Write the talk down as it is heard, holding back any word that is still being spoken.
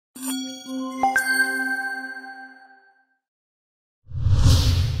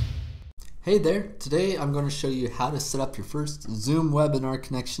Hey there, today I'm going to show you how to set up your first Zoom webinar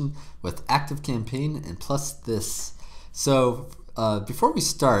connection with ActiveCampaign and plus this. So before we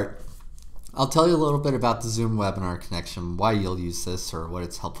start, I'll tell you a little bit about the Zoom webinar connection, why you'll use this or what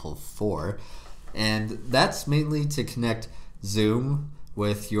it's helpful for. And that's mainly to connect Zoom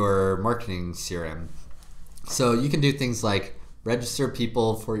with your marketing CRM. So you can do things like register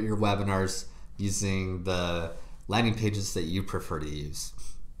people for your webinars using the landing pages that you prefer to use.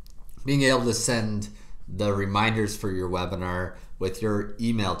 Being able to send the reminders for your webinar with your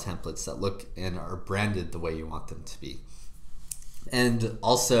email templates that look and are branded the way you want them to be. And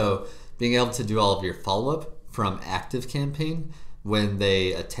also being able to do all of your follow-up from ActiveCampaign when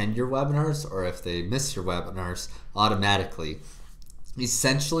they attend your webinars or if they miss your webinars automatically.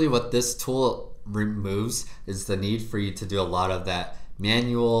 Essentially what this tool removes is the need for you to do a lot of that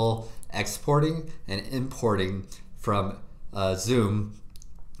manual exporting and importing from Zoom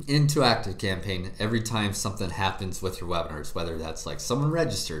into ActiveCampaign every time something happens with your webinars, whether that's like someone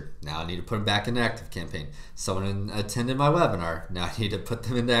registered, now I need to put them back into ActiveCampaign. Someone attended my webinar, now I need to put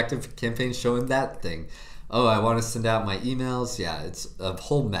them into ActiveCampaign showing that thing. Oh, I want to send out my emails. Yeah, it's a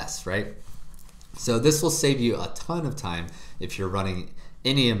whole mess, right? So this will save you a ton of time if you're running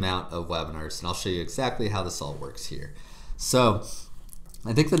any amount of webinars, and I'll show you exactly how this all works here. So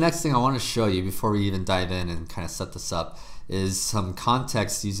I think the next thing I want to show you before we even dive in and kind of set this up is some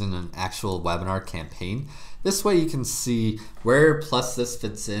context using an actual webinar campaign. This way you can see where plus this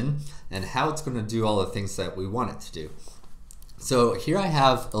fits in and how it's going to do all the things that we want it to do. So here I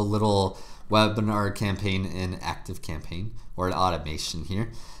have a little webinar campaign in ActiveCampaign, or an automation here,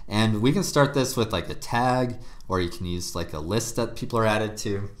 and we can start this with like a tag, or you can use like a list that people are added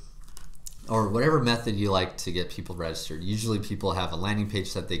to, or whatever method you like to get people registered. Usually people have a landing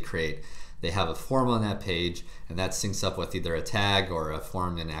page that they create. They have a form on that page, and that syncs up with either a tag or a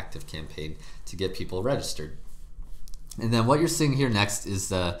form in ActiveCampaign to get people registered. And then what you're seeing here next is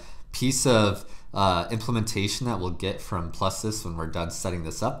the piece of implementation that we'll get from plus this when we're done setting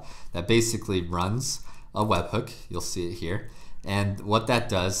this up, that basically runs a webhook. You'll see it here. And what that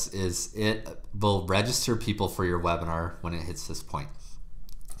does is it will register people for your webinar when it hits this point.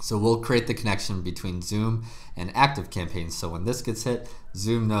 So we'll create the connection between Zoom and ActiveCampaign. So when this gets hit,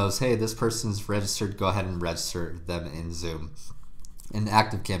 Zoom knows, hey, this person's registered, go ahead and register them in Zoom. And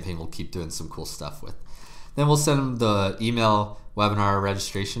ActiveCampaign will keep doing some cool stuff with. Then we'll send them the email webinar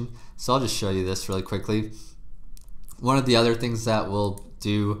registration. So I'll just show you this really quickly. One of the other things that we'll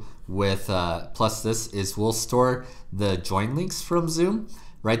do with plus this is we'll store the join links from Zoom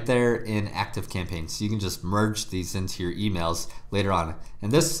right there in ActiveCampaign, so you can just merge these into your emails later on.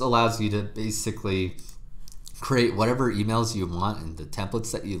 And this allows you to basically create whatever emails you want and the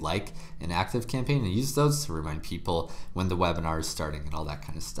templates that you like in ActiveCampaign and use those to remind people when the webinar is starting and all that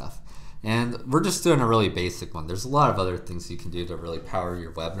kind of stuff. And we're just doing a really basic one. There's a lot of other things you can do to really power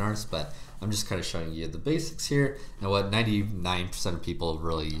your webinars, but I'm just kind of showing you the basics here and what 99% of people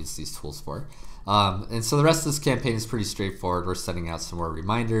really use these tools for. And so the rest of this campaign is pretty straightforward. We're sending out some more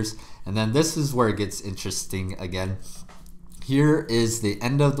reminders, and then this is where it gets interesting again. Here is the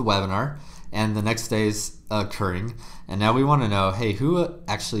end of the webinar, and the next day is occurring, and now we want to know, hey, who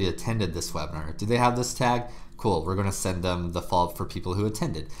actually attended this webinar? Do they have this tag? Cool, we're going to send them the follow-up for people who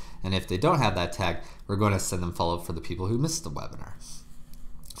attended, and if they don't have that tag, we're going to send them follow-up for the people who missed the webinar.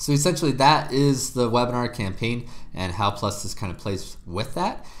 So essentially that is the webinar campaign and how plus this kind of plays with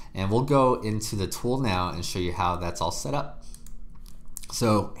that. And we'll go into the tool now and show you how that's all set up.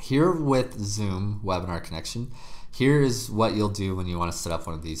 So here with Zoom webinar connection, here is what you'll do when you want to set up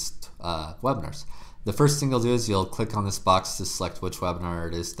one of these webinars. The first thing you'll do is you'll click on this box to select which webinar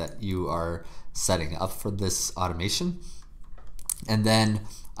it is that you are setting up for this automation. And then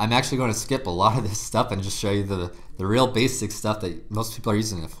I'm actually going to skip a lot of this stuff and just show you the real basic stuff that most people are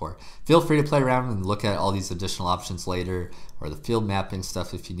using it for. Feel free to play around and look at all these additional options later, or the field mapping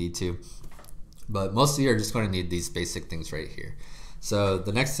stuff if you need to. But most of you are just going to need these basic things right here. So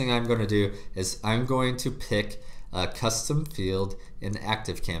the next thing I'm going to do is I'm going to pick a custom field in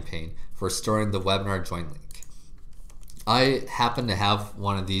ActiveCampaign for storing the webinar join link. I happen to have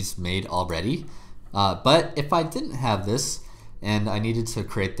one of these made already, but if I didn't have this, and I needed to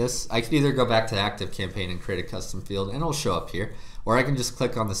create this, I could either go back to ActiveCampaign and create a custom field and it'll show up here, or I can just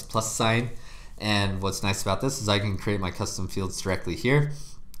click on this plus sign, and what's nice about this is I can create my custom fields directly here,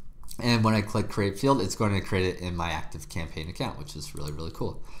 and when I click create field, it's going to create it in my ActiveCampaign account, which is really, really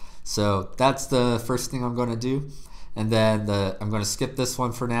cool. So that's the first thing I'm going to do, and then I'm going to skip this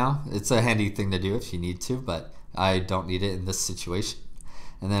one for now. It's a handy thing to do if you need to, but I don't need it in this situation.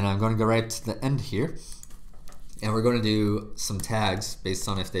 And then I'm going to go right to the end here, And we're going to do some tags based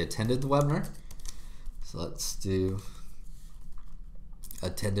on if they attended the webinar. So let's do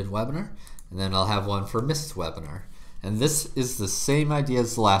attended webinar, and then I'll have one for missed webinar. And this is the same idea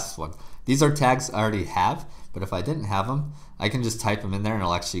as the last one. These are tags I already have, but if I didn't have them, I can just type them in there and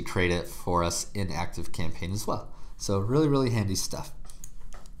it'll actually create it for us in ActiveCampaign as well. So really, really handy stuff.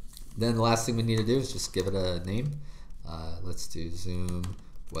 Then the last thing we need to do is just give it a name. Let's do Zoom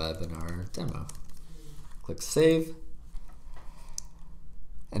Webinar Demo. Click Save.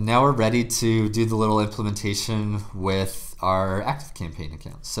 And now we're ready to do the little implementation with our ActiveCampaign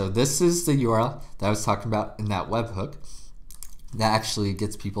account. So this is the URL that I was talking about in that webhook that actually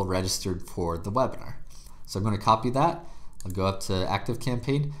gets people registered for the webinar. So I'm going to copy that. I'll go up to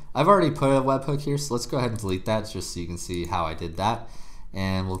ActiveCampaign. I've already put a webhook here, so let's go ahead and delete that just so you can see how I did that.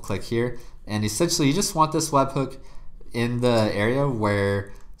 And we'll click here. And essentially you just want this webhook in the area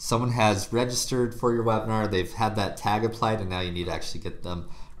where someone has registered for your webinar, they've had that tag applied, and now you need to actually get them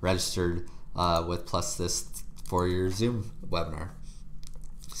registered with plus this for your Zoom webinar.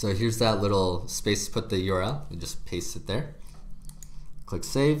 So here's that little space to put the URL. You just paste it there. Click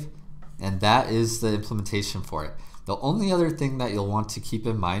Save, and that is the implementation for it. The only other thing that you'll want to keep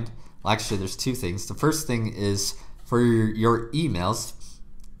in mind, well, actually there's two things. The first thing is for your emails.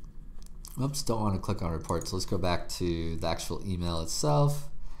 Oops, don't want to click on reports. Let's go back to the actual email itself.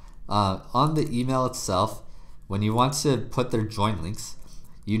 On the email itself, when you want to put their join links,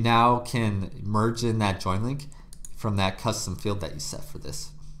 you now can merge in that join link from that custom field that you set for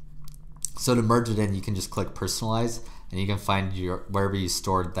this. So to merge it in, you can just click personalize, and you can find wherever you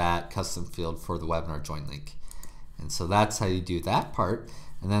stored that custom field for the webinar join link. And so that's how you do that part.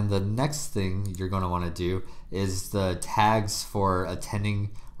 And then the next thing you're going to want to do is the tags for attending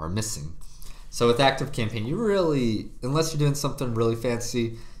or missing. So with ActiveCampaign, you really, unless you're doing something really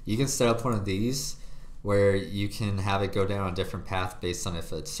fancy, you can set up one of these where you can have it go down a different path based on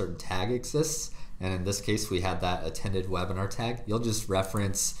if a certain tag exists. And in this case, we had that attended webinar tag. You'll just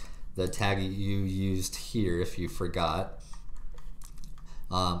reference the tag you used here if you forgot.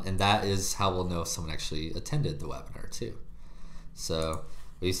 And that is how we'll know if someone actually attended the webinar too. So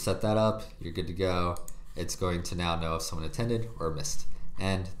we set that up, you're good to go. It's going to now know if someone attended or missed.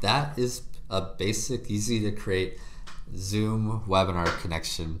 And that is a basic, easy to create Zoom webinar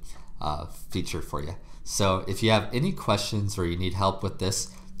connection feature for you. So if you have any questions or you need help with this,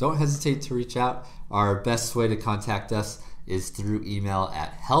 don't hesitate to reach out. Our best way to contact us is through email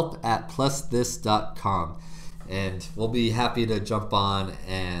at help@plusthis.com, and we'll be happy to jump on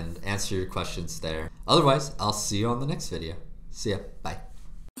and answer your questions there. Otherwise, I'll see you on the next video. See ya. Bye.